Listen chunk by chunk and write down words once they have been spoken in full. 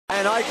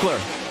Brian Eichler.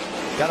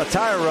 Got a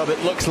tire rub,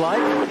 it looks like.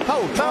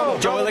 Oh, trouble.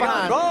 Joey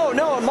Gaughan. Oh,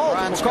 no, a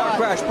multiple car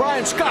crash.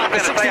 Brian Scott, the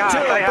 62,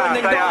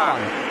 Brendan Gaughan.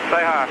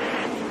 Say hi.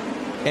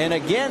 And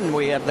again,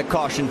 we have the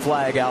caution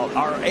flag out,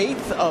 our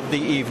 8th of the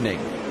evening.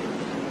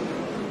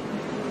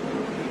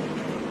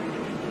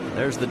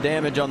 There's the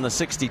damage on the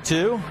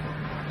 62.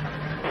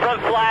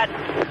 Front flat.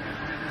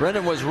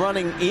 Brendan was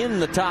running in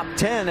the top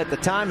 10 at the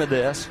time of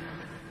this.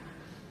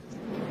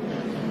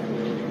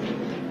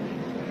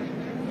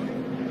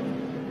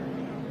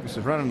 This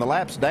is running the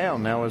laps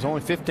down now. There's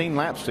only 15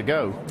 laps to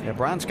go. Yeah,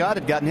 Brian Scott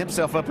had gotten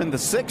himself up in the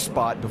 6th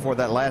spot before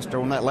that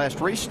on that last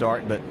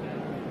restart, but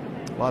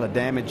a lot of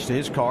damage to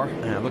his car.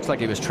 Yeah, it looks like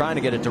he was trying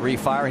to get it to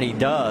refire, and he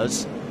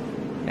does.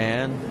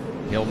 And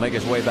he'll make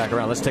his way back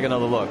around. Let's take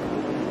another look.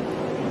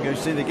 You go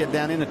see they get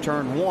down into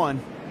turn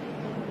 1.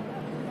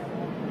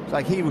 It's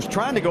like he was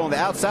trying to go on the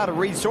outside of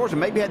Reed Source and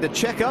maybe had to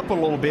check up a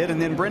little bit,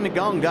 and then Brendan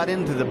Gaughan got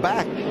into the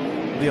back,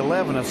 the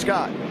 11 of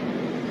Scott.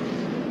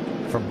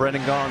 From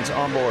Brendan Gaughan's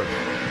onboard.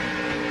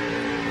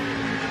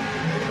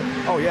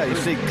 Oh, yeah, you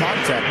see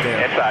contact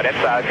there. Inside.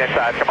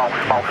 Come on.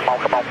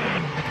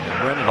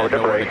 Brendan had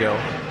nowhere to go.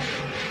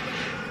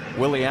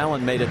 Willie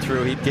Allen made it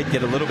through. He did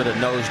get a little bit of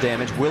nose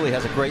damage. Willie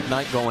has a great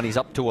night going. He's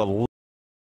up to 11.